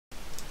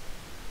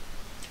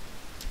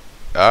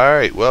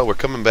Alright, well, we're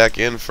coming back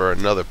in for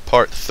another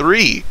part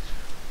 3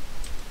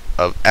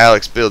 of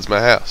Alex Builds My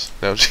House.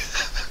 No,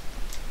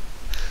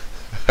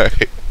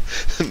 alright.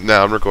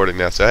 Now I'm recording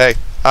now, so hey.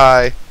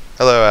 Hi.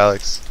 Hello,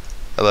 Alex.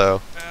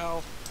 Hello.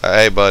 Ow.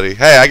 Hey, buddy.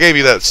 Hey, I gave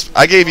you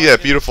that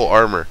beautiful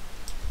armor.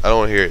 I don't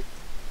want to hear it.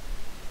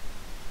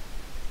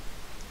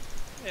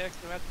 Yeah,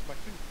 that's my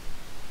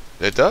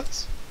food. It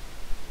does?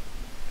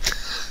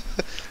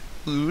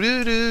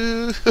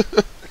 Ooh-doo-doo.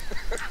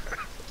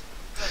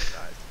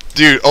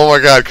 Dude, oh my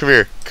god, come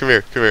here. Come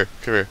here, come here,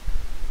 come here.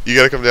 You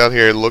gotta come down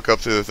here and look up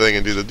to the thing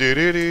and do the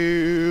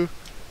doo-doo-doo.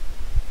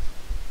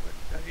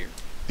 Down here?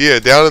 Yeah,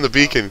 down in the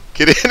beacon.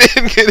 Get in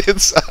and get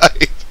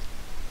inside.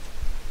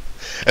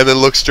 And then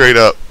look straight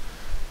up.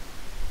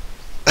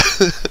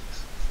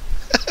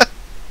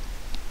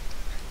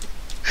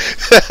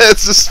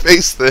 It's a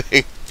space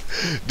thing.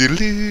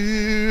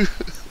 Doodaloo.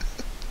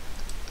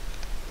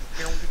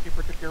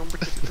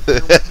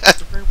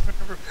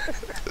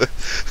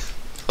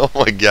 Oh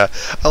my god.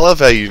 I love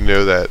how you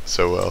know that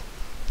so well.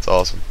 It's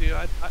awesome. Dude,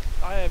 I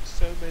have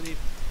so many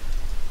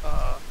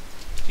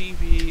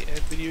TV and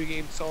video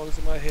game songs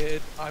in my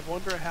head. I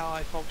wonder how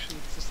I function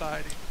in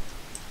society.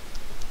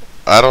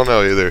 I don't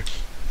know either.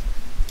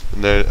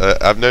 No,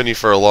 I've known you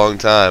for a long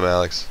time,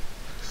 Alex.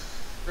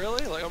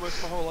 Really? Like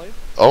almost my whole life?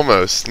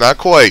 Almost. Not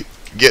quite.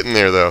 Getting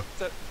there, though.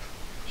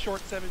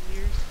 Short 7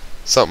 years?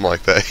 Something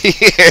like that.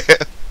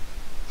 Yeah.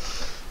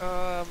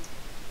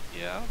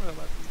 Yeah, I don't know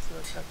about these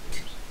 7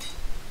 years.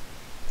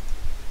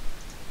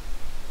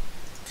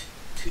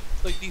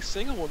 Like, these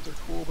single ones are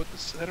cool, but the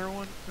center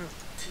one?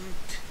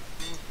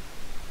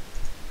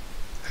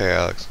 Hey,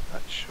 Alex.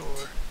 Not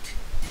sure.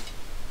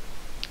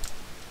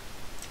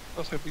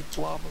 That's a big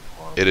blob of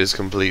harm. It is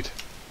complete.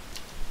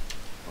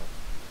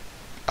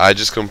 I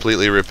just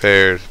completely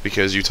repaired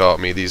because you taught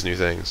me these new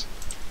things.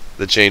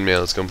 The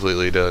chainmail is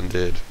completely done,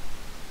 did.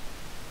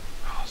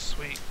 Oh,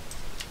 sweet.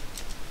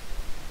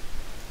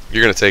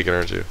 You're gonna take it,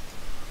 aren't you?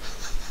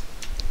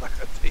 I'm not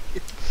gonna take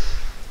it.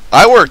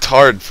 I worked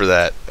hard for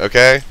that,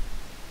 okay?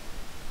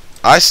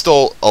 I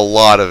stole a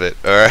lot of it,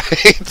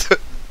 alright?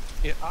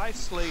 Yeah, I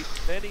slayed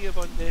many of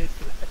undead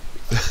for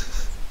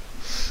that.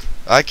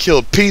 I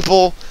killed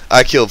people,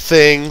 I killed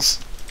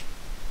things.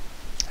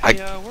 Hey,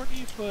 where do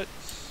you put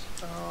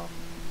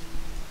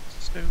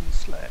stone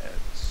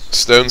slabs?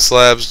 Stone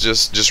slabs,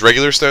 just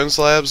regular stone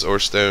slabs, or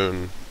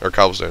stone, or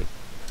cobblestone?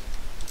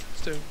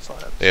 Stone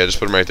slabs. Yeah, just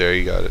put them right there,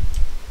 you got it.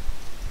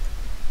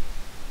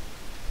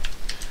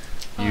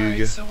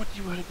 Alright, so what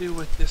do you want to do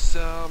with this,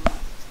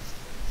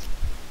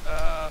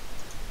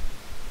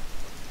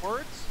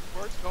 words?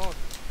 Words gone.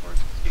 Words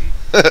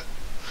escaped.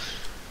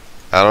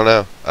 I don't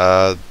know.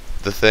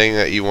 The thing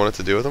that you wanted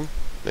to do with them,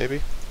 maybe?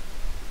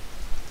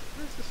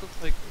 What does this look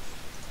like?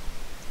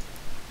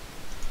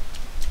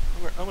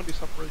 I'm gonna do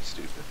something really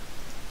stupid.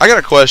 I got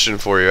a question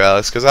for you,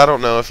 Alex, because I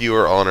don't know if you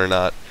were on or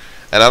not.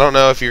 And I don't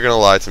know if you're going to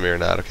lie to me or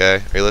not, okay?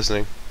 Are you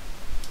listening?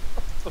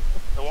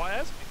 Why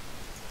ask me?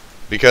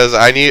 Because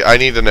I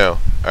need to know,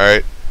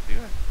 alright?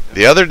 Yeah.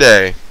 The other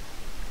day,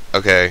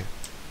 okay,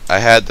 I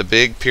had the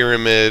big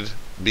pyramid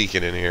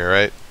beacon in here,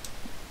 right?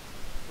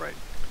 Right.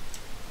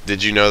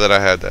 Did you know that I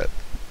had that?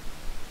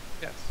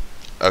 Yes.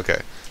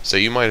 Okay, so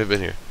you might have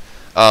been here.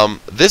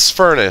 This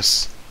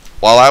furnace,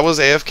 while I was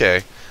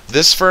AFK,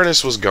 this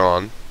furnace was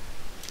gone.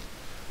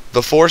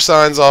 The 4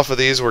 signs off of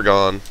these were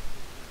gone.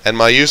 And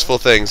my useful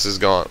things is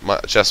gone. My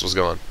chest was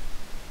gone.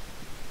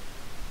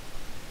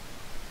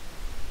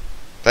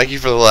 Thank you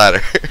for the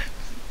ladder. That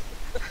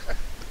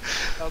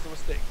was a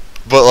mistake.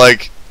 But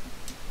like,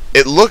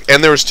 it looked,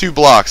 and there was 2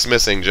 blocks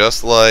missing,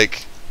 just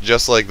like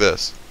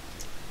this.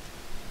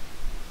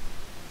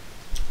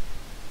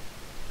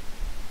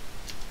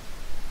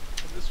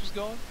 And this was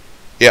gone?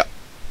 Yeah.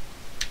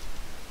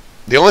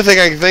 The only thing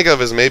I can think of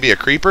is maybe a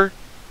creeper.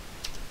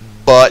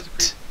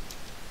 But,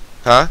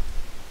 huh?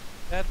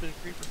 That had been a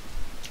creeper.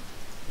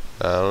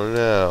 I don't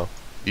know.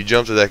 You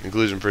jumped to that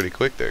conclusion pretty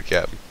quick there,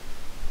 Captain.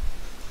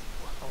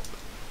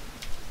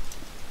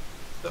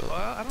 Well,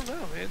 I don't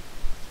know, man.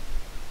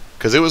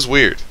 Because it was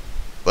weird.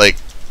 Like,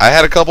 I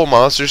had a couple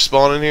monsters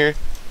spawn in here,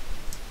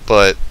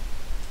 but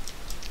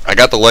I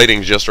got the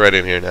lighting just right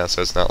in here now,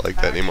 so it's not like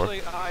that anymore.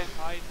 Actually, I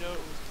know it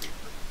was a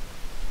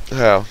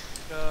creeper. How?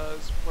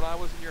 Because when I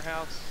was in your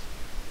house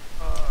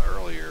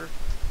earlier,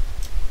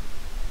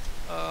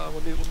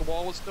 when the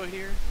wall was still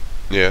here,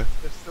 Yeah.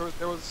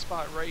 there was a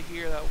spot right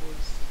here that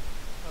was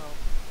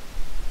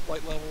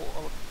light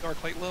level,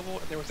 dark light level,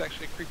 and there was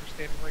actually a creeper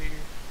standing right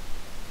here.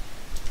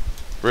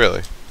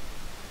 Really?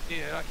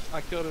 Yeah,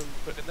 I killed him,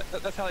 but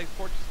that's how these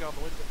torches got on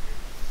the window here.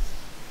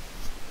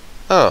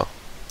 Oh.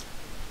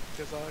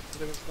 Because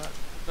it was not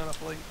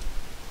enough light.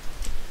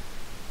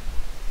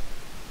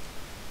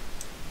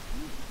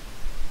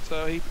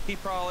 So he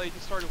probably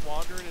just started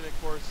wandering, and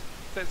of course,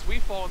 since we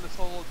fall in this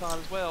hole all the time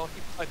as well,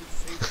 he probably did the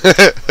same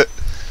thing.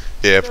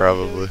 Yeah,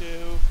 probably.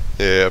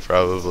 Yeah,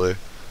 probably.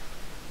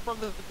 From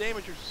the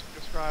damage you're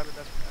describing,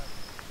 that's what happened.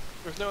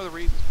 There's no other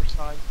reasons for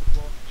signs to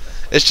blow up the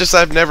chest. It's just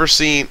I've never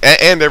seen,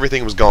 and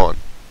everything was gone.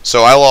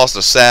 So I lost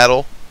a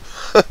saddle.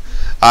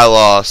 I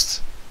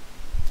lost.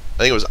 I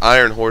think it was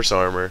iron horse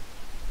armor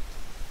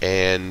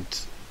and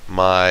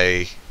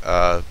my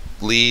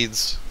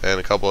leads and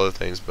a couple other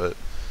things, but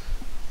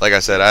like I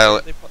said,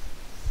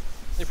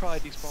 They probably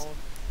despawned.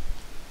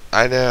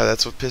 I know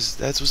that's what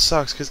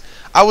sucks, because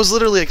I was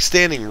literally like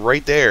standing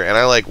right there, and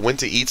I like went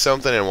to eat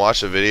something and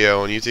watched a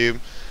video on YouTube,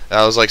 and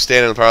I was like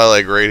standing probably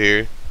like right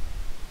here,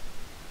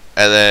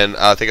 and then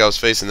I think I was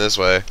facing this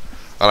way,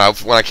 and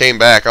when I came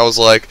back I was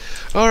like,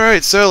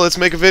 alright, so let's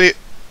make a video.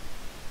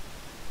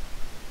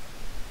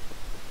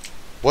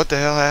 What the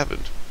hell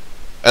happened?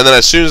 And then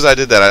as soon as I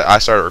did that, I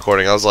started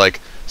recording. I was like,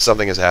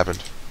 something has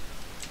happened.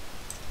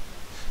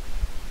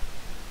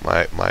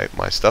 My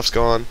stuff's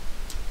gone.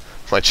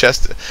 My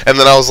chest, and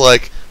then I was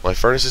like, my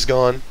furnace is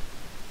gone,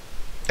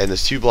 and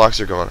these 2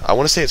 blocks are gone. I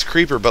want to say it's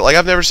creeper, but like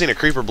I've never seen a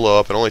creeper blow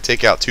up and only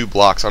take out 2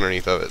 blocks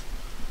underneath of it.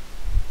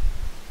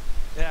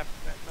 Yeah,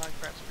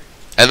 Minecraft's creeper.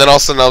 And then all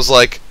of a sudden I was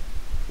like,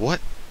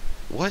 what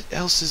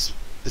else is?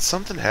 Did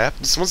something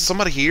happen? Is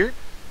somebody here?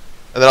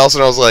 And then all of a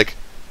sudden I was like,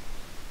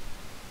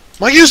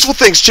 my useful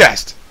things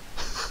chest.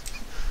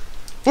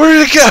 Where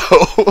did it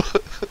go?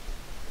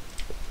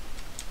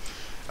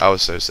 I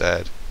was so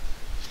sad.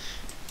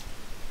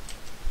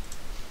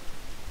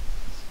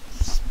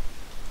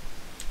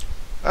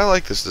 I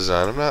like this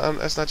design.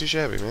 That's not too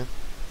shabby, man.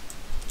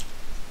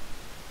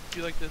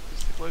 You like this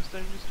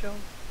glowstone just chilling?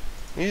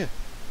 Yeah.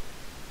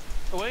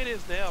 The way it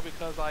is now,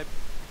 because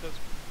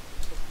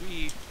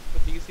we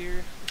put these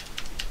here.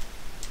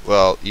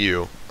 Well,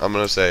 I'm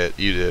gonna say it.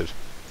 You did.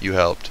 You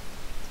helped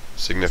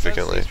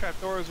significantly. Since these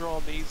trapdoors are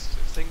on these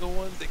single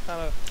ones, it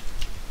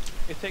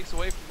takes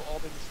away from all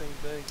being the same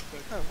thing, but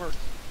it kind of works.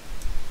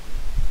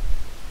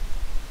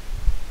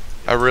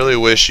 I really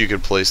wish you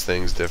could place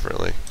things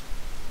differently.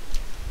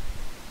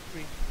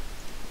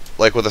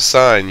 Like with a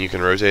sign, you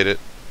can rotate it,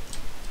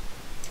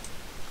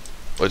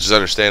 which is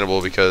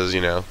understandable because,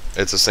 you know,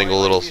 it's a single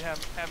little.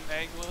 Have an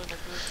angle in like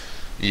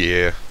this?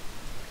 Yeah.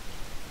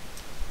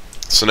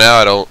 So now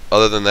I don't.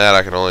 Other than that,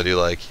 I can only do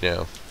like, you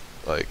know,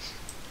 like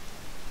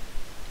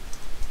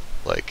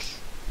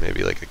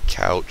maybe like a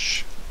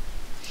couch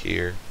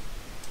here,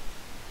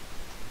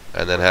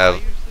 and then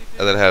have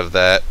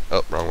that.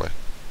 Oh, wrong way.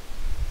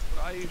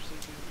 What I usually do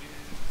is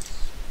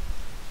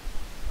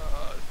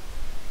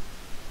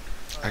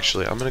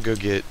Actually, I'm gonna go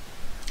get.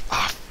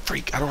 Ah,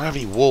 freak! I don't have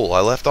any wool. I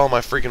left all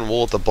my freaking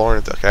wool at the barn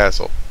at the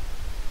castle.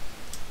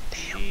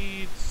 Damn.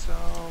 Need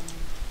some.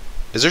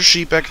 Is there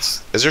sheep at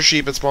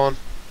spawn?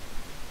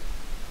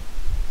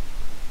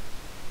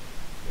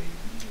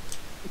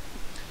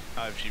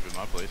 I have sheep in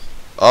my place.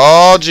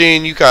 Oh,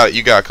 Jine, you got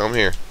to come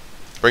here.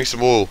 Bring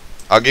some wool.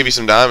 I'll give you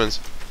some diamonds.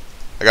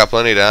 I got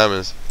plenty of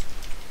diamonds.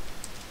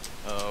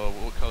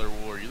 What color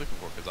wool are you looking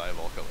for? Because I have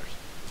all colors.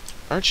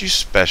 Aren't you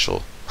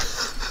special?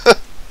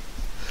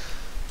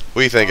 What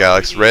do you think,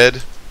 Alex?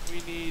 Red?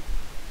 We need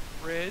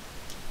red,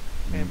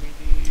 and we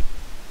need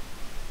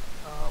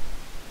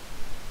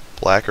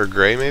Black or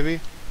gray, maybe?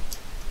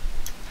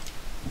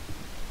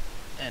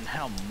 And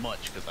how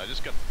much? Because I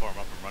just got the farm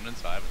up and running,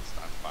 so I haven't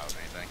stockpiled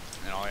anything.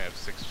 And I only have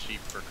 6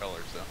 sheep per color,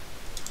 so.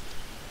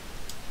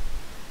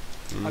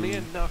 I need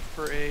enough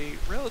for a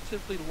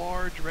relatively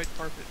large red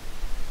carpet.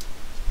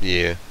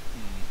 Yeah.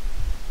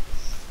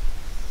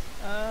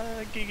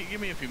 Give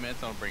me a few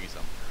minutes, I'll bring you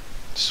some.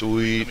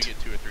 Sweet. Let me get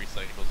 2 or 3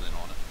 cycles in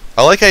on it.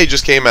 I like how you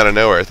just came out of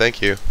nowhere.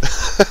 Thank you.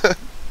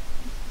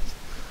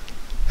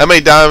 How many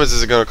diamonds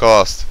is it going to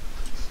cost?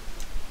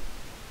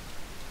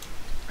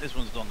 This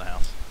one's on the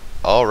house.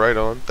 All right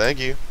on. Thank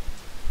you.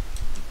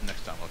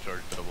 Next time I'll charge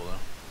double though.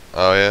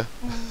 Oh yeah.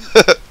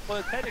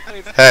 Well,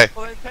 technically, Hey.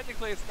 Well, then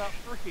technically, it's not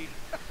free.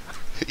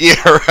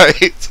 Yeah,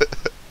 right.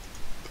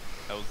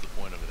 That was the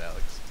point of it,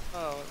 Alex.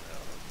 Oh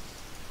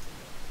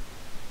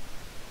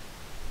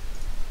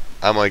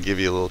no. I might give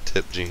you a little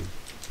tip, Jine.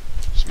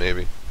 Just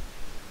maybe.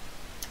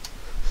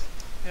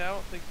 Yeah, I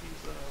don't think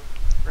these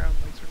ground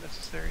lights are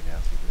necessary now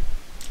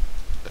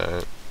either. All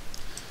right.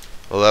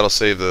 Well, that'll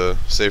save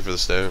for the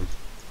stone,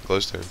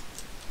 glowstone.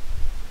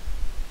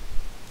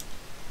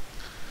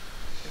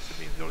 Guess it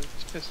means you don't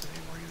use piston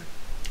anymore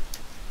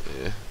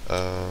either.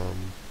 Yeah.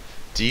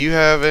 Do you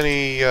have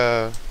any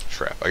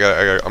trap? I'm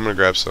gonna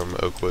grab some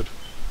oak wood.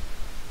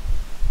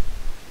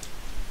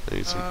 I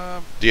need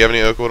some. Do you have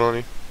any oak wood on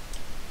you?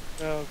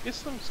 No, get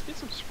some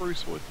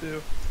spruce wood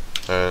too.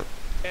 All right.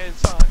 And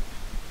sign.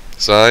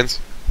 Signs.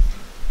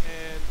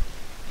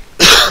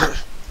 And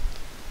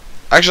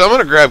Actually, I'm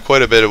gonna grab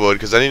quite a bit of wood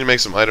because I need to make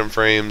some item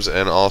frames,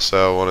 and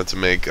also I wanted to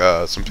make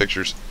some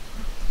pictures.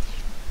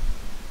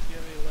 do you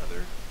have any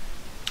leather?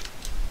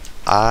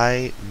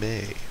 I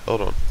may.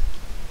 Hold on.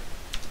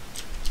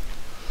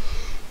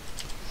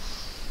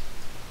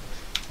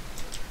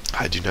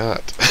 I do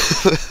not.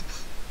 That's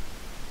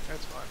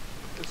fine.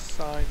 Just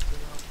signs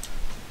and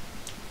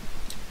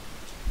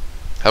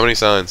How many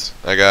signs?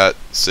 I got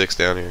 6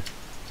 down here.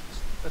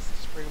 let's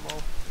just bring them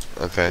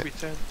all. Okay. Maybe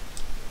 10.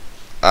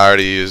 I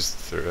already used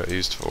 3. I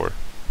used 4.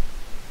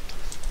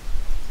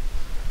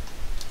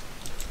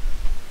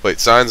 Wait,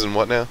 signs and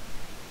what now?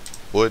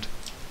 Wood?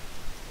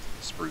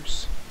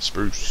 Spruce.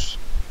 Spruce.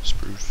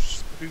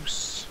 Spruce.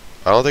 Spruce.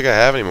 I don't think I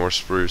have any more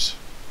spruce.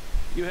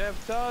 You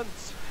have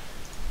tons.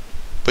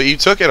 But you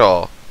took it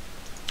all.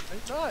 I'm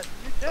not.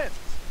 You're dead.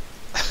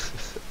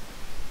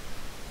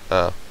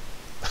 Oh.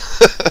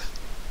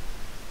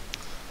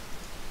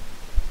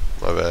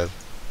 My bad.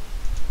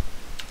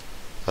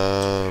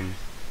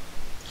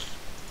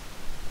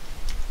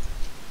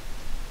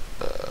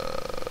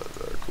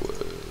 Dark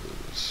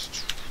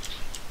West.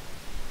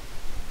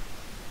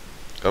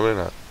 Coming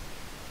out.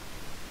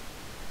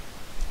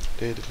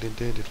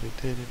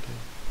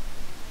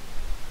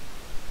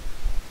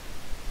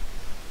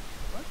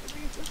 What? Let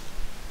me get this.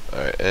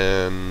 Alright,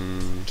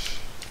 and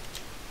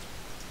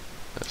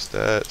that's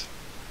that.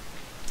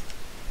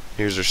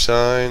 Here's our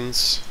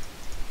signs.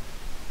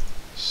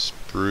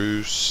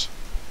 Spruce.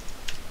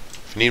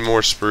 If you need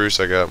more spruce,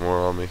 I got more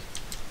on me.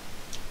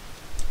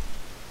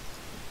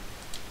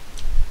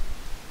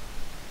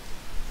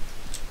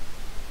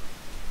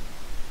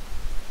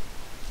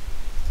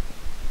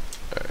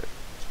 Alright.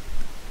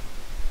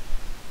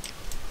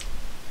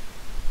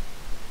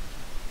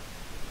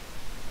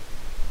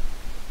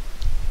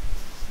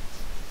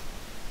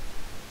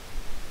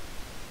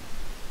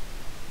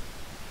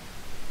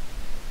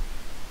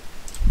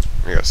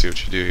 I gotta see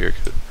what you do here.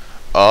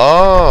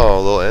 Oh,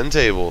 a little end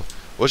table.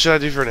 What should I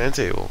do for an end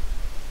table?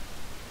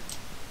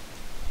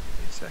 Give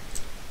me a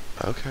second.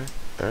 Okay,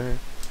 alright.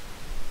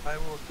 I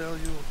will tell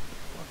you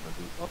what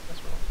to do. Oh,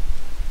 that's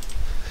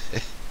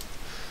wrong.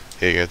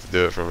 Here, you have to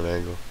do it from an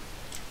angle.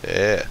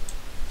 Yeah.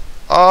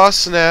 Oh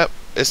snap!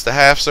 It's the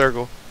half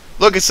circle.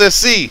 Look, it says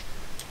C.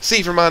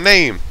 C for my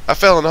name. I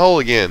fell in the hole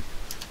again.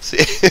 See?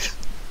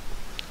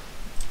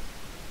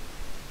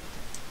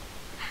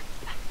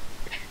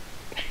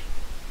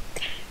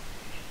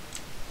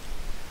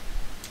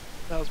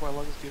 That was my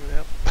lungs giving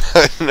out.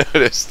 I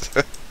noticed.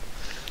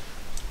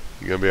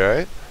 You gonna be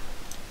alright?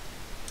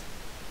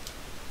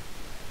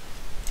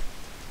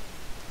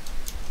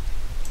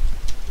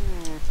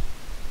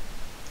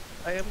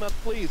 I am not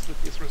pleased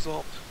with this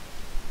result.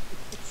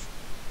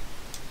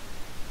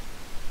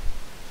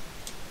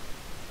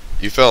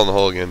 You fell in the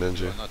hole again, didn't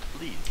you? I'm not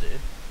pleased, eh?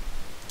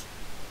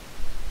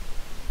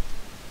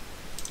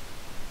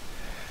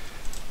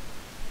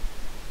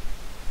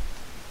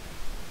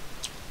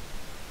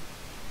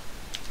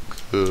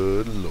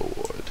 Good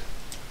lord.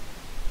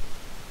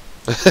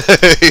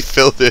 He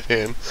filled it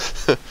in.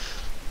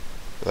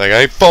 Like,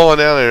 I ain't falling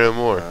down there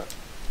anymore.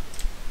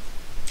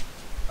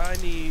 I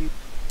need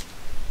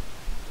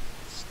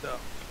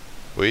stuff.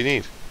 What do you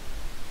need?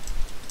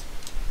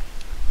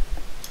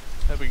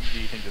 How big do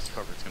you think this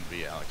cover's gonna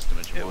be, Alex?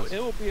 Dimension wise?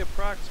 It will be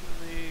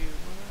approximately.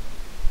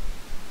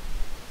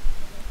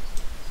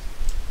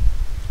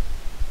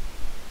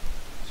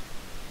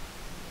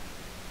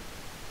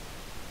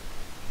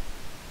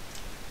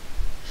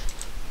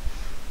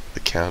 The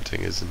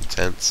counting is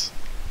intense.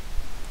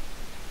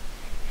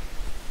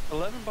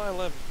 11 by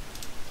 11.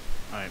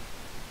 Alright.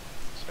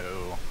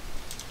 So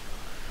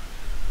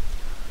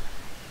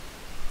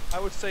I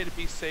would say to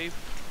be safe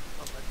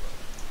on my glove.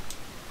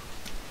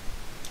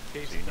 In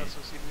case So you it need-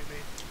 doesn't seem to be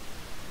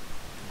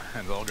made.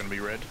 and it's all gonna be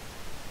red.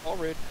 All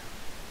red.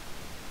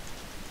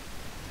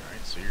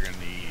 Alright, so you're gonna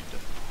need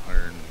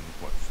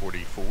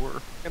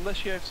 144.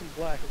 Unless you have some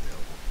black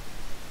available.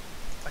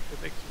 I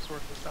could make some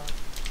sort of a sign.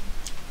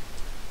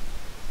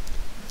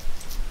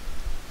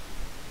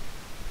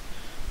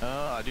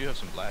 I do have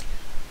some black.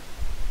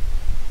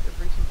 Yeah,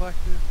 bring some black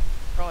too.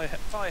 Probably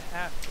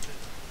half of it.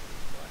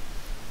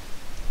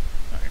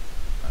 Black.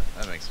 Alright,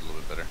 that makes it a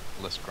little bit better.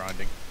 Less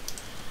grinding.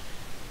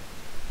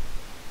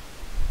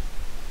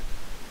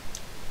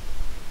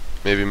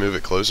 Maybe move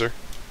it closer?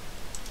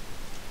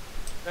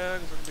 Yeah,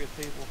 because there's gonna be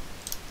a table.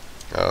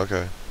 Oh,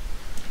 okay.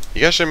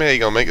 You guys show me how you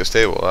gonna make this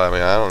table. I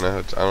mean, I don't know.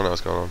 I don't know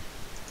what's going on.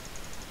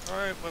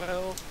 Alright,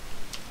 well.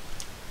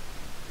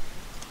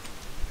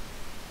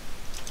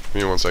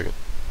 Give me 1 second.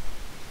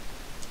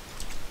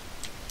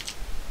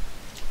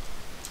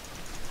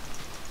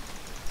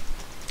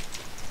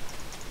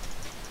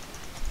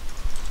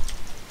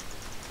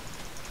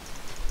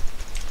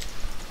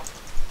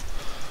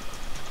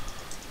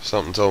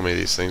 Something told me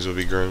these things would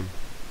be grown.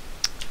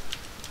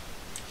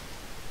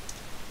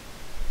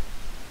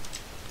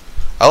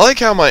 I like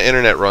how my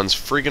internet runs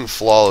freaking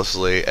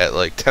flawlessly at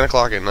like 10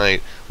 o'clock at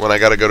night when I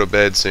gotta go to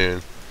bed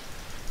soon.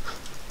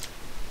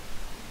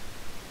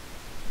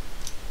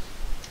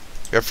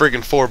 Got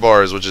freaking 4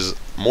 bars, which is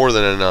more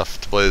than enough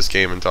to play this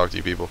game and talk to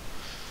you people.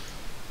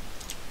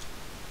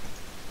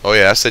 Oh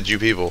yeah, I said you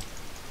people.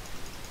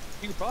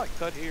 You can probably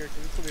cut here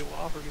because it's gonna be a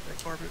while for we get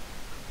that carpet.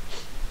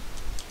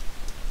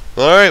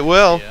 Alright,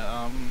 well.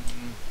 Yeah,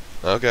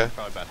 Okay.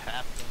 probably about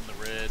half done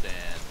the red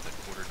and a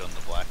quarter done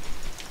the black.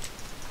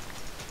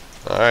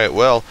 Alright,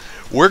 well,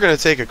 we're going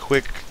to take a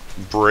quick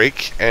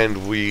break,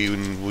 and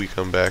when we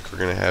come back, we're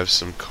going to have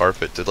some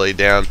carpet to lay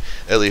down.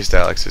 At least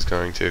Alex is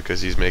going to,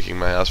 because he's making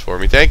my house for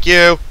me. Thank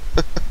you!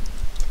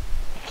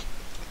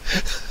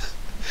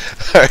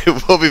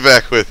 Alright, we'll be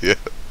back with you.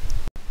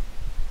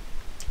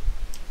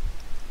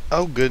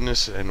 Oh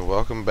goodness, and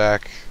welcome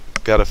back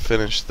gotta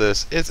finish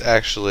this. It's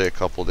actually a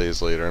couple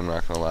days later, I'm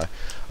not gonna lie.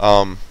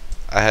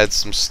 I had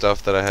some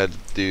stuff that I had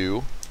to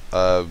do.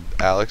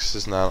 Alex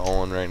is not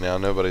on right now,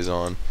 nobody's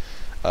on.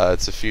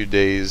 It's a few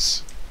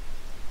days,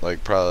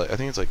 like probably, I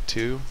think it's like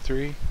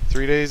 3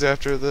 days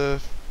after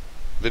the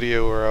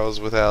video where I was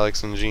with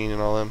Alex and Jine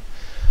and all them.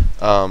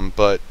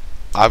 But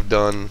I've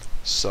done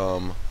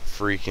some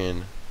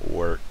freaking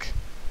work.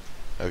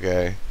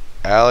 Okay,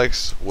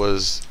 Alex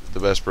was the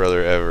best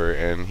brother ever,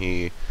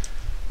 and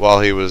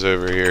while he was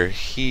over here,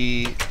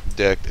 he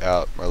decked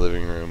out my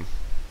living room.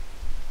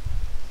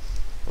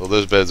 Well,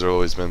 those beds have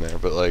always been there,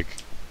 but like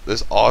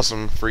this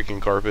awesome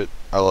freaking carpet,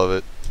 I love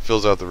it.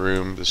 Fills out the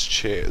room. This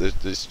chair,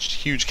 this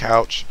huge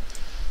couch,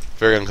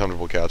 very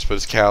uncomfortable couch, but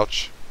it's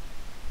couch.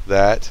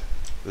 The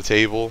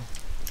table,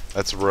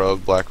 that's a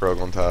rug, black rug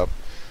on top.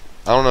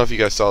 I don't know if you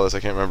guys saw this. I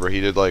can't remember.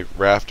 He did like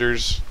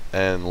rafters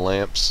and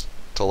lamps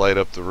to light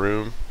up the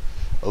room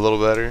a little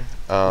better.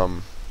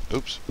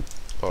 Oops,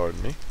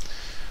 pardon me.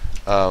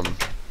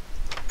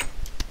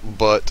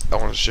 But I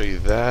want to show you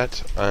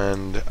that,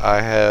 and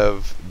I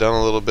have done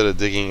a little bit of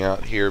digging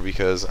out here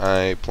because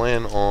I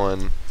plan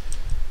on,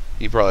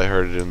 you probably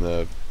heard it in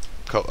the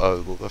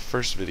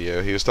first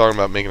video, he was talking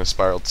about making a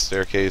spiral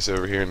staircase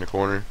over here in the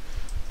corner,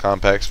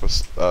 compact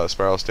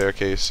spiral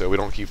staircase, so we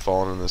don't keep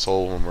falling in this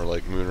hole when we're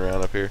like moving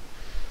around up here,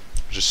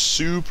 which is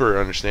super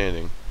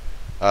understanding.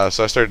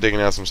 So I started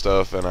digging out some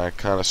stuff, and I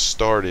kind of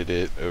started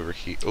it over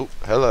here. Oh,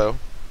 hello.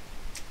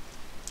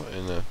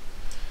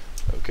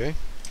 Okay.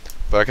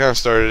 But I kind of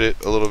started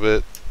it a little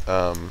bit,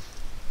 and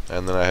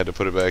then I had to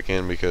put it back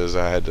in because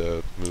I had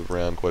to move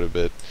around quite a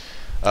bit.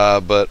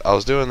 But I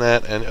was doing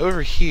that, and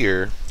over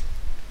here,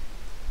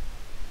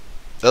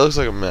 that looks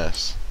like a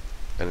mess,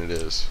 and it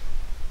is.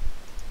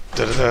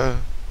 Da-da-da.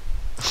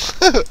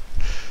 This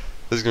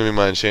is going to be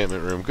my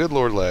enchantment room. Good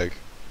lord, lag.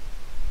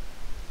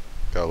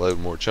 Got a load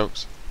more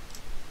chunks.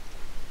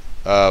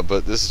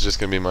 But this is just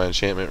going to be my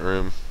enchantment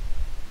room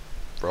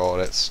for all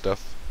that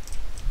stuff.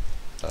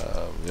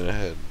 I'm going to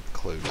head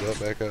close that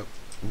back up,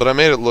 but I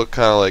made it look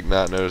kind of like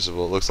not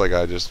noticeable. It looks like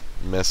I just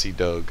messy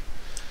dug.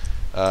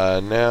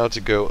 Now to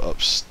go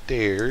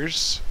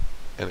upstairs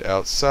and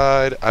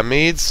outside, I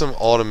made some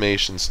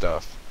automation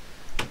stuff.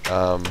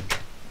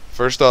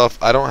 First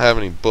off, I don't have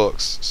any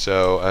books,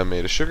 so I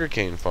made a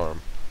sugarcane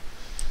farm.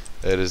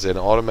 It is an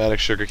automatic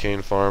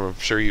sugarcane farm. I'm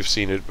sure you've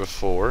seen it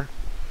before,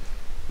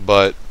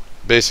 but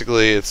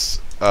basically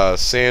it's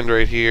sand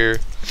right here,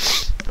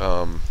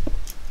 up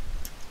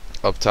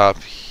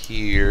top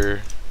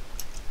here.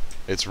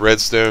 It's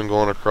redstone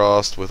going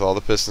across with all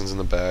the pistons in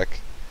the back.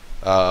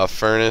 A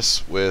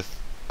furnace with,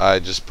 I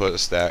just put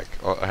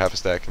half a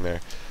stack in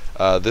there.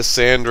 This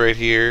sand right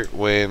here,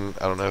 when,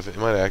 I don't know if it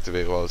might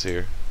activate while it's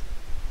here.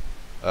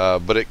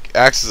 But it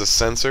acts as a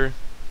sensor.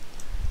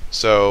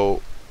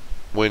 So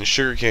when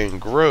sugarcane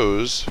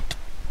grows,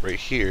 right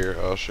here,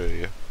 I'll show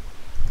you.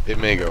 It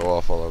may go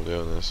off while I'm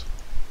doing this.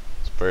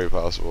 It's very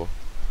possible.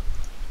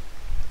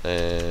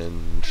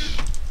 And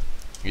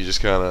you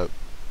just kind of,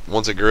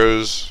 once it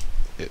grows,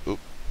 it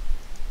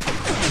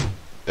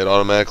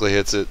automatically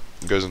hits it,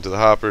 goes into the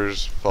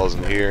hoppers, falls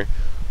into here.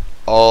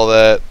 All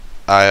that,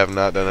 I have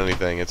not done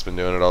anything. It's been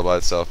doing it all by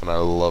itself, and I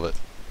love it.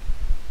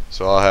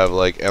 So I'll have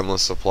like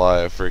endless supply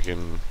of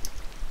freaking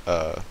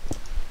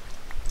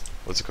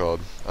what's it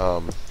called?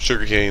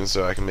 Sugar cane,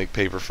 so I can make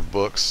paper for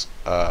books.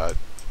 I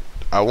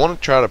want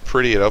to try to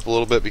pretty it up a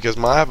little bit because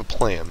I have a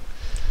plan.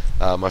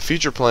 My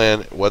future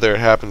plan, whether it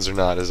happens or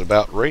not, is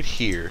about right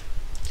here.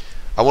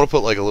 I want to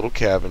put like a little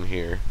cabin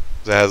here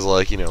that has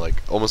like, you know,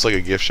 like almost like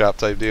a gift shop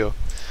type deal.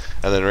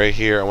 And then right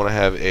here I want to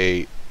have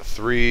a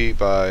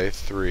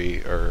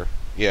 3x3, or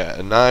yeah,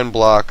 a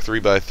 9-block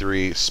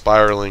 3x3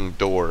 spiraling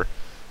door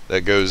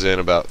that goes in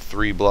about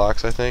 3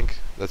 blocks, I think,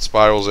 that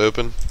spirals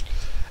open,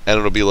 and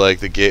it'll be like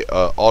the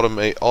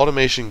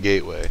automation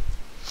gateway.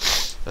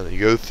 And then you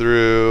go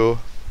through,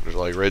 there's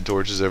like red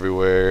torches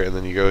everywhere, and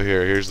then you go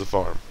here, here's the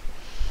farm.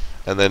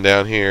 And then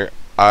down here,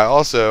 I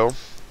also,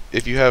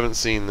 if you haven't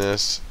seen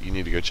this, you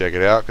need to go check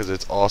it out because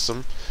it's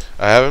awesome.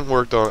 I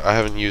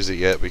haven't used it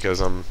yet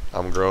because I'm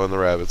growing the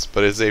rabbits,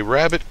 but it's a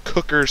rabbit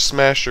cooker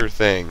smasher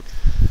thing.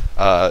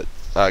 I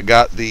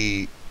got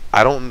the,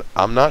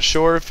 I'm not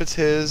sure if it's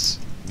his,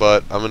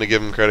 but I'm gonna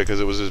give him credit because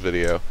it was his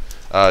video.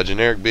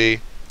 Generic B,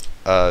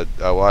 I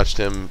watched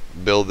him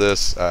build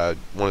this. I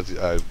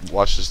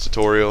watched his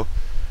tutorial.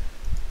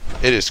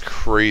 It is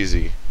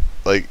crazy.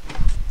 Like,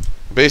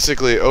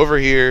 basically over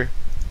here,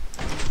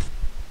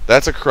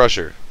 that's a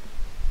crusher.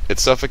 It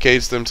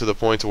suffocates them to the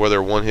point to where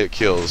they're one-hit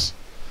kills.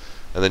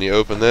 And then you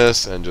open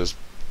this and just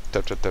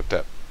tap tap tap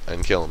tap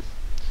and kill them.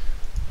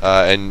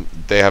 And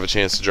they have a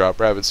chance to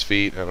drop rabbit's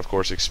feet and of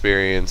course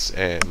experience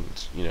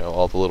and, you know,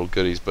 all the little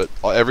goodies. But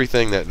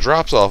everything that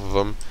drops off of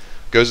them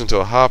goes into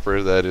a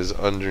hopper that is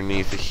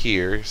underneath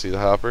here. See the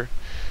hopper?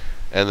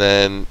 And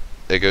then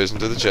it goes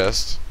into the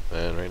chest.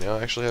 And right now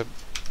I actually have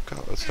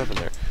stuff in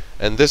there.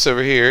 And this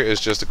over here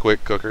is just a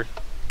quick cooker.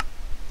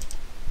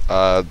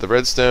 The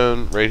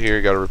redstone right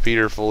here got a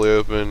repeater fully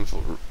open,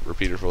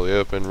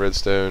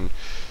 redstone.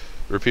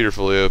 repeater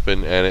fully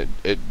open, and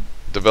it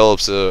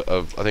develops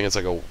I think it's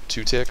like a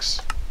 2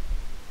 ticks,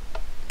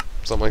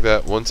 something like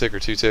that, 1 tick or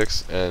 2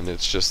 ticks, and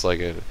it's just like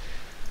it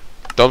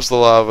dumps the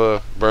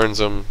lava, burns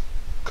them,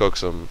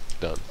 cooks them,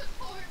 done.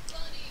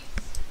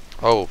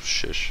 Oh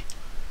shish,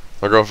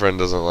 my girlfriend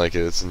doesn't like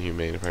it. It's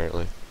inhumane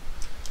apparently.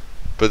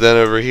 But then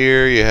over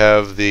here you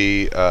have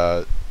the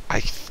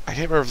I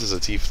can't remember if this is a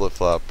T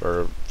flip-flop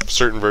or a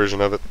certain version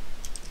of it.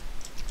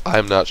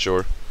 I'm not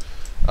sure.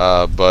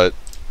 But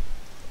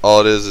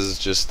all it is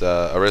just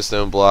a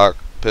redstone block,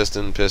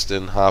 piston,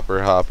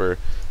 hopper.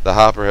 The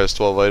hopper has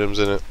 12 items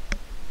in it,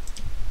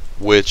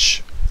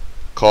 which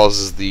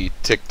causes the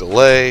tick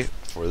delay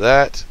for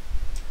that,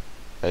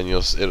 and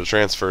it'll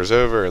transfers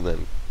over and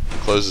then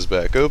closes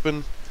back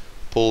open,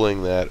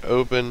 pulling that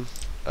open,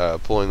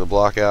 pulling the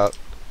block out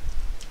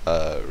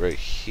right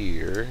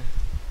here.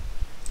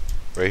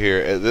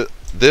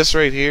 This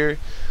right here,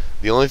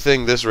 the only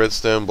thing this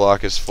redstone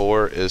block is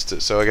for is to,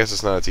 so I guess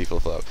it's not a T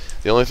flip-flop.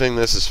 The only thing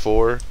this is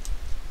for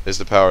is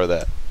to power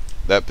that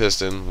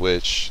piston,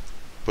 which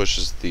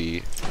pushes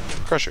the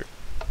crusher,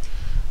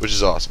 which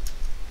is awesome.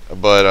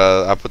 But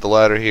I put the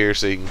ladder here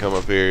so you can come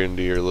up here and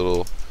do your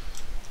little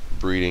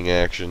breeding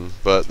action.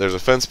 But there's a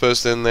fence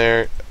post in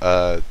there.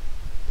 I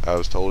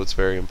was told it's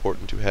very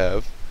important to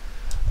have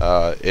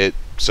it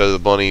so the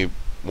bunny,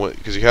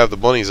 because you have the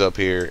bunnies up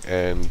here,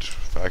 and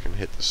if I can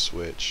hit the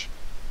switch,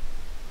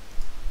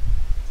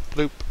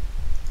 bloop.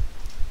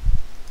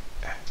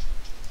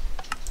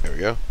 There we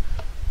go.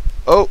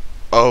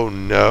 Oh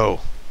no.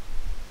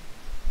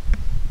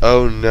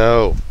 Oh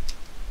no.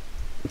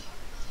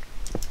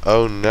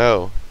 Oh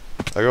no.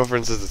 My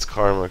girlfriend says it's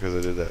karma because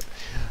I did that.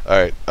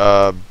 Alright,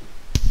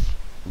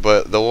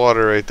 but the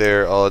water right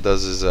there, all it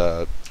does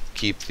is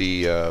keep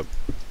the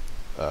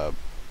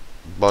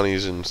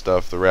bunnies and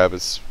stuff, the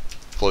rabbits,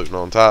 floating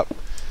on top.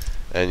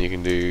 And you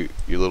can do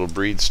your little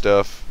breed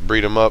stuff,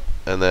 breed them up,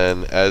 and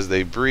then as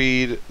they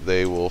breed,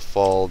 they will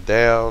fall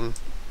down.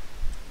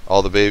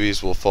 All the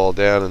babies will fall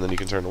down, and then you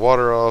can turn the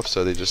water off,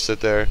 so they just sit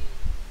there.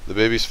 The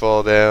babies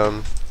fall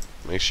down.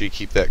 Make sure you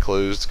keep that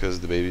closed because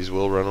the babies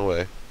will run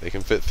away. They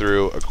can fit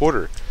through a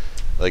quarter.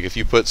 Like if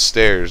you put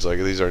stairs, like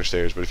these aren't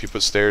stairs, but if you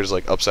put stairs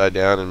like upside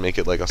down and make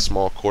it like a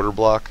small quarter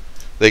block,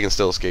 they can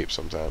still escape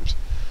sometimes.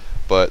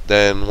 But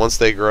then once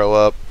they grow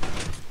up,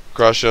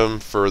 crush them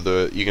for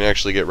you can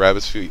actually get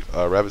rabbit's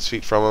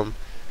feet from them,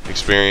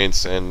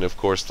 experience, and of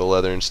course the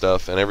leather and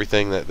stuff, and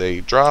everything that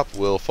they drop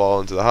will fall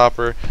into the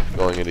hopper,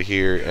 going into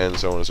here, and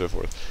so on and so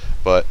forth.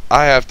 But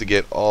I have to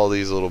get all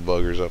these little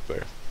buggers up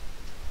there.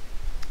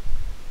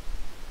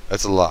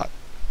 That's a lot.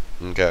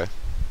 Okay,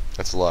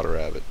 that's a lot of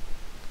rabbit.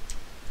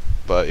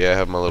 But yeah, I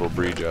have my little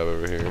breed job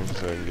over here,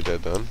 so I can get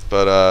that done.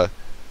 But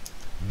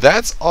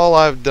that's all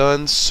I've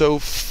done so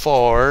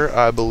far.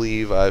 I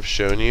believe I've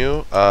shown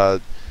you.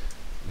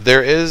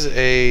 There is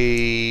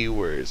a,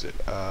 where is it?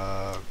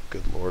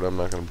 Good lord, I'm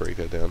not gonna break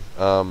that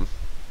down.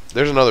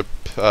 There's another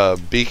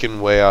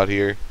beacon way out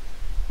here,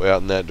 way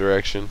out in that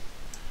direction.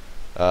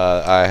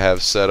 I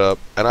have set up,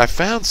 and I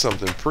found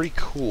something pretty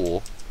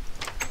cool.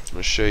 I'm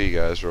gonna show you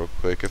guys real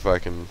quick if I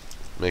can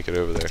make it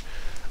over there.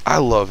 I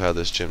love how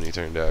this chimney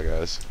turned out,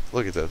 guys.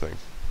 Look at that thing.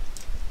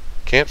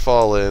 Can't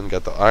fall in.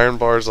 Got the iron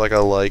bars like I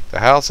like. The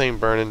house ain't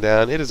burning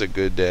down. It is a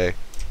good day.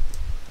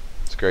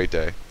 It's a great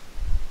day.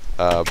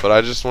 But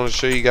I just want to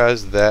show you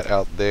guys that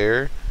out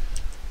there.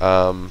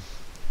 Down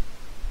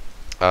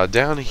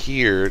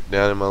here,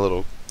 down in my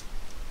little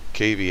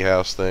cavey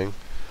house thing.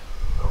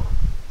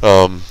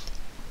 Oh,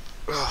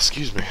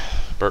 excuse me,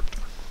 burped.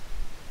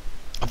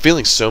 I'm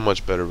feeling so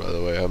much better, by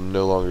the way. I'm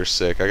no longer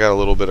sick. I got a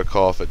little bit of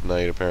cough at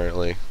night,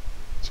 apparently.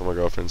 So my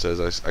girlfriend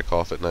says I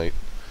cough at night.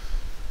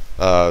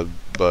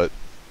 But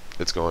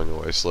it's going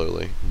away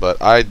slowly.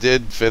 But I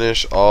did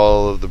finish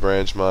all of the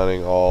branch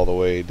mining all the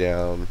way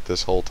down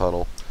this whole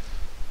tunnel.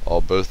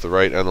 Both the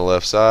right and the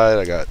left side.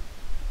 I got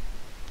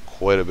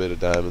quite a bit of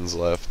diamonds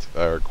left,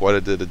 or quite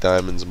a bit of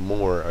diamonds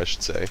more, I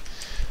should say.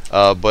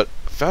 But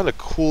found a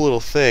cool little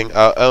thing.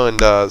 Oh,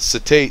 and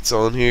Cetate's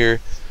on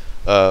here.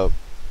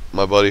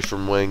 My buddy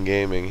from Wayne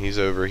Gaming, he's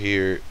over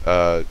here.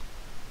 I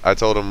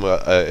told him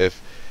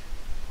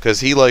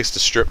because he likes to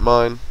strip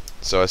mine,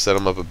 so I set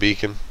him up a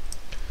beacon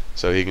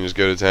so he can just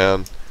go to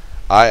town.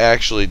 I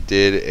actually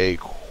did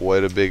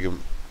quite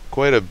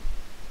a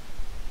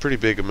pretty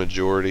big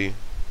majority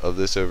of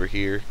this over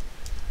here.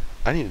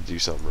 I need to do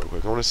something real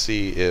quick. I want to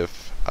see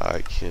if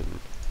I can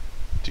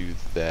do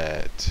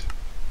that.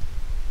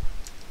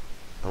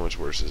 How much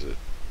worse is it?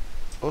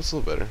 Oh, it's a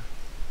little better.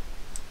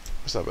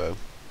 That's not bad.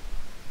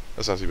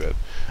 That's not too bad,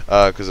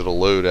 because it'll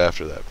load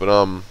after that. But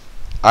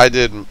I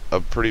did a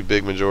pretty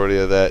big majority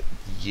of that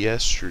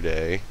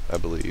yesterday, I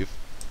believe.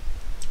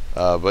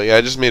 But yeah,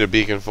 I just made a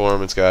beacon for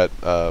him. It's got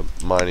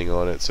mining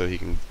on it, so he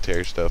can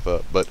tear stuff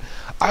up. But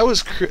I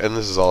was, and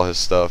this is all his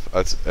stuff.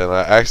 And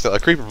I accidentally,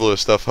 creeper blew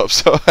his stuff up,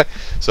 so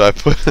I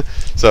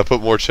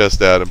put more chests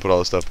down and put all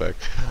the stuff back.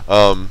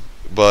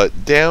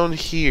 But down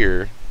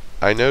here,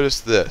 I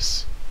noticed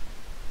this.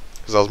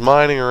 because I was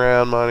mining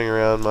around.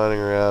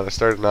 I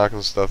started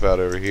knocking stuff out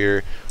over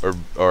here, or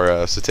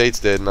Cetates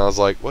did, and I was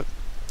like, what?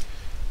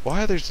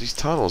 Why are there these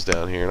tunnels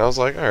down here? And I was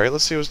like, all right,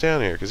 let's see what's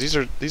down here, because these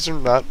are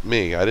not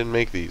me. I didn't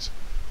make these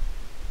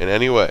in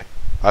any way.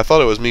 I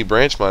thought it was me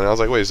branch mining. I was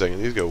like, wait a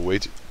second, these go way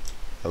too.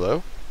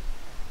 Hello?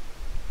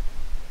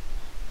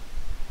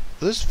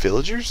 Are those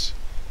villagers?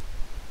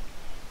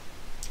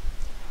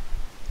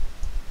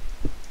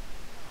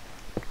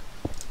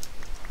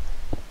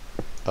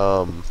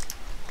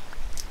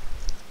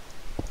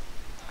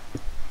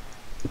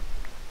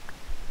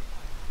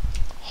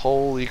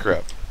 Holy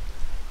crap.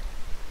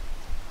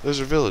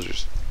 Those are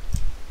villagers.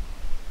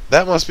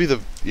 That must be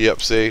the...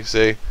 Yep, see?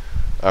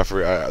 I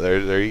forgot.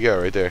 There you go,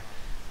 right there.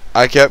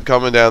 I kept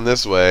coming down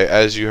this way.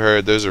 As you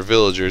heard, those are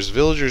villagers.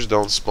 Villagers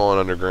don't spawn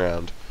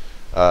underground.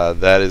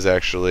 That is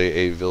actually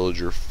a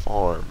villager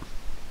farm.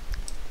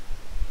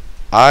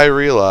 I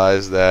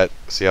realized that...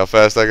 See how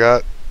fast I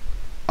got?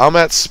 I'm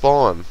at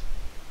spawn.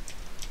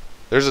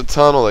 There's a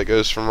tunnel that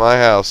goes from my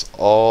house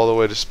all the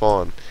way to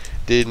spawn.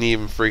 Didn't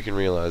even freaking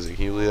realize it.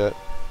 Can you believe that?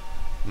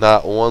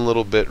 Not one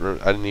little bit. I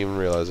didn't even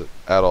realize it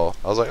at all.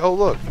 I was like, oh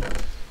look.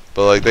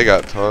 But like they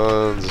got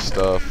tons of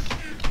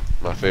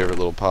stuff. My favorite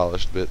little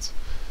polished bits.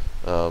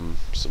 Some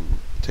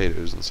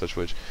potatoes and such,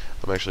 which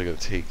I'm actually going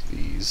to take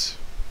these.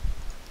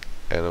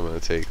 And I'm going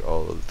to take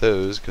all of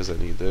those because I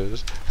need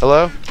those.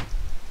 Hello?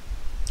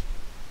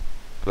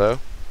 Hello?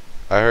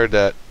 I heard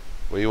that.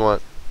 What do you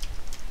want?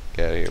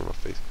 Get out of here in my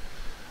face.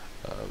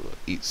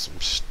 Eat some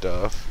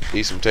stuff.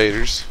 Eat some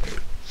taters.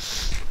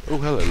 Oh,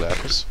 hello,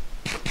 Lapis.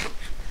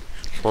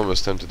 I'm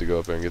almost tempted to go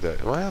up there and get that.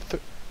 Am I up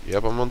there?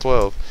 Yep, I'm on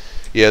 12.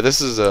 Yeah,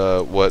 this is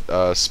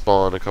what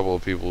spawned a couple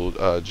of people.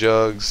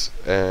 Jugs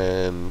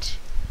and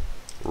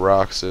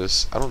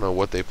Roxas. I don't know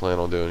what they plan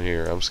on doing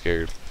here. I'm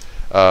scared.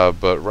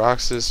 But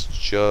Roxas,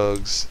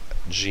 Jugs,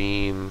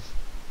 Jine,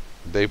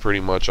 they pretty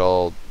much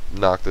all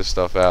knock this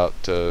stuff out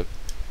to,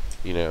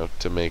 you know,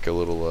 to make a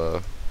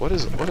little, what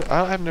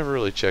I've never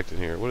really checked in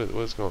here. What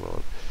is going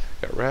on?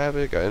 Got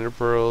rabbit, got ender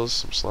pearls,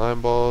 some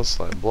slime balls,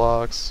 slime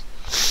blocks.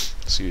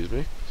 Excuse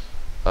me.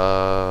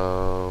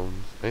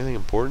 Anything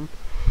important?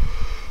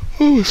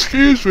 Oh,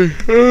 excuse me.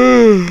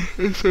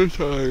 I'm so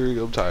tired.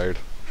 I'm tired.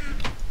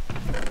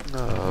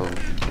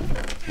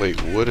 Wait,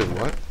 wood and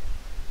what?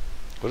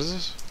 What is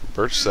this?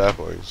 Birch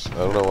saplings. I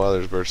don't know why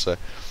there's birch sap.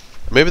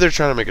 Maybe they're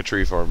trying to make a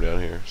tree farm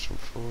down here. Some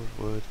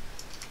wood.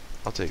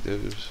 I'll take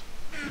those.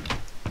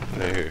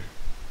 Right here.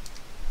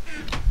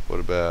 What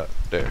about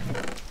there?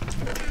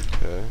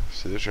 Okay.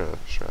 See, they're trying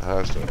to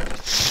hide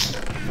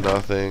stuff.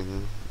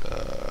 Nothing.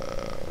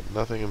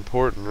 Nothing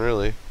important,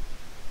 really.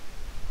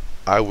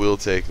 I will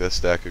take this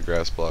stack of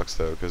grass blocks,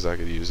 though, because I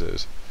could use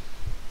those.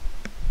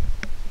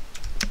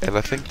 And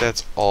I think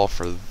that's all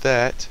for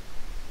that.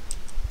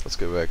 Let's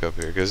go back up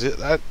here, because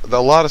a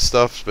lot of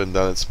stuff's been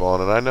done at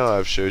spawn, and I know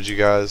I've showed you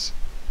guys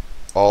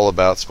all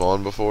about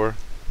spawn before.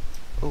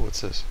 Oh,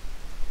 what's this?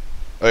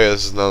 Oh yeah,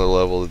 this is another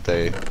level that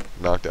they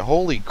knocked out.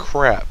 Holy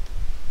crap!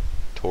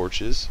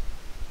 Torches.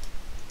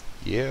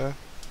 Yeah.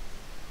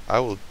 I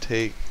will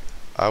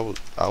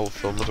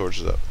fill my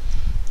torches up.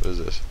 What is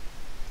this?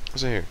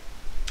 What's in here?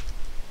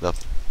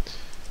 Nothing.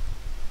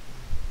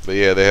 But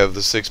yeah, they have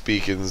the 6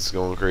 beacons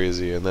going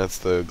crazy, and that's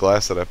the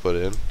glass that I put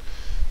in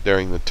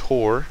during the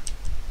tour,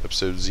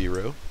 episode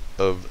 0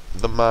 of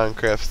the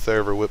Minecraft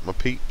server with my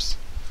peeps.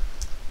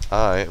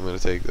 I am going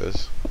to take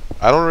this.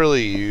 I don't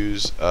really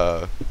use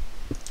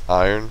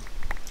iron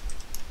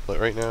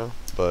right now,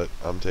 but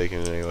I'm taking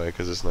it anyway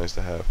because it's nice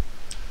to have.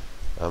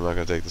 I'm not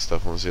going to take the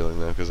stuff on the ceiling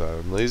though because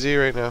I'm lazy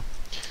right now.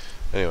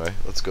 Anyway,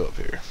 let's go up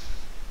here.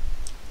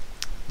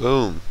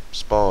 Boom.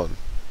 Spawn.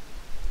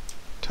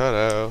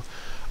 Ta-da.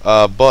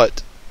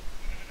 But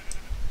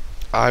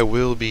I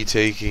will be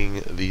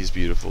taking these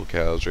beautiful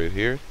cows right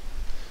here.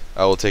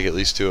 I will take at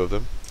least 2 of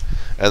them.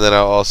 And then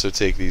I'll also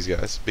take these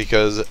guys.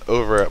 Because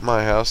over at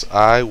my house,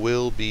 I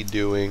will be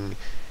doing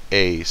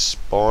a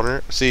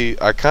spawner. See,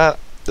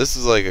 this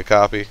is like a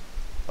copy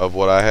of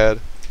what I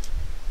had.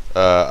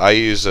 I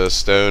use a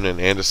stone and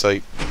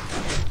andesite.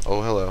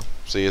 Oh, hello.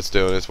 See, it's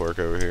doing its work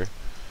over here.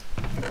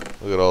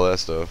 Look at all that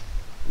stuff.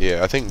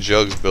 Yeah, I think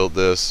Jugs built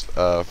this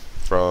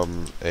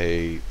from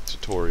a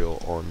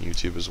tutorial on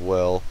YouTube as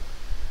well.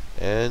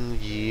 And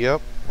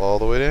yep, all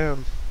the way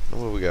down.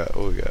 What do we got?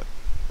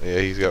 Yeah,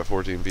 he's got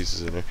 14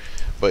 pieces in there.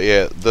 But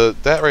yeah,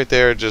 that right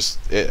there just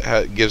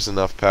gives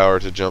enough power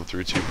to jump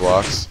through 2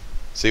 blocks.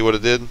 See what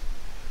it did?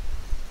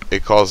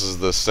 It causes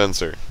the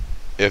sensor.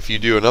 If you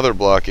do another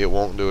block, it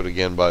won't do it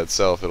again by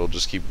itself. It'll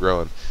just keep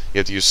growing. You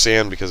have to use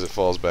sand because it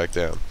falls back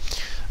down.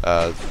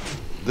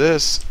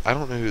 This, I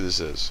don't know who this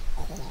is.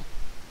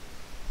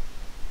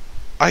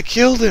 I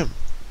killed him!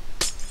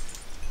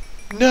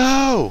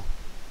 No!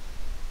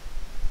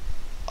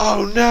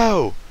 Oh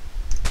no!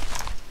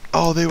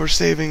 Oh, they were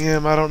saving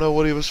him. I don't know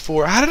what he was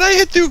for. How did I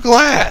hit through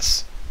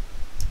glass?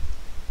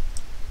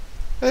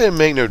 That didn't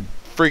make no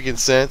freaking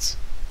sense.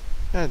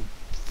 God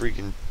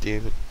freaking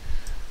damn it.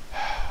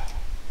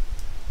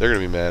 They're gonna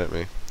be mad at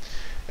me.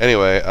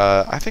 Anyway,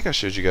 I think I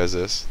showed you guys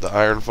this. The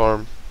iron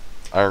farm.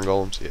 Iron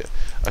golems. Yeah,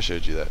 I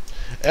showed you that.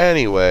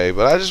 Anyway,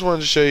 but I just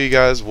wanted to show you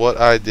guys what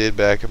I did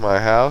back at my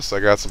house. I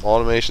got some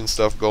automation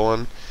stuff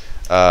going.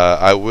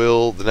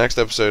 The next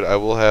episode, I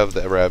will have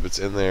the rabbits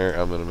in there.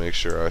 I'm going to make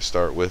sure I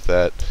start with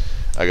that.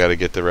 I got to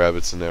get the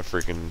rabbits in that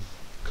freaking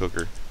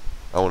cooker.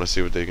 I want to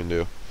see what they can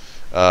do.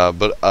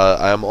 But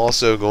I'm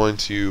also going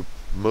to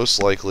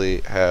most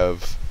likely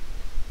have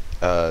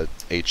a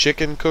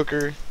chicken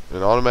cooker,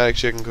 an automatic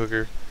chicken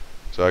cooker,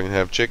 so I can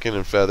have chicken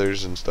and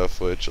feathers and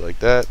stuff like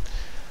that.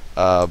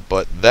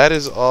 But that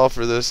is all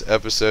for this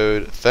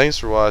episode. Thanks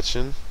for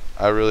watching.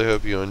 I really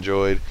hope you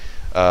enjoyed.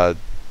 I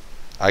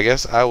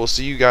guess I will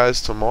see you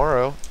guys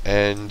tomorrow,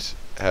 and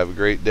have a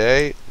great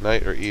day,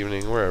 night, or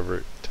evening,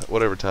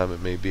 whatever time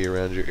it may be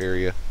around your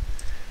area.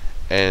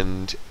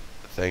 And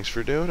thanks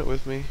for doing it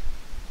with me.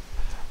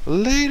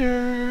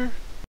 Later.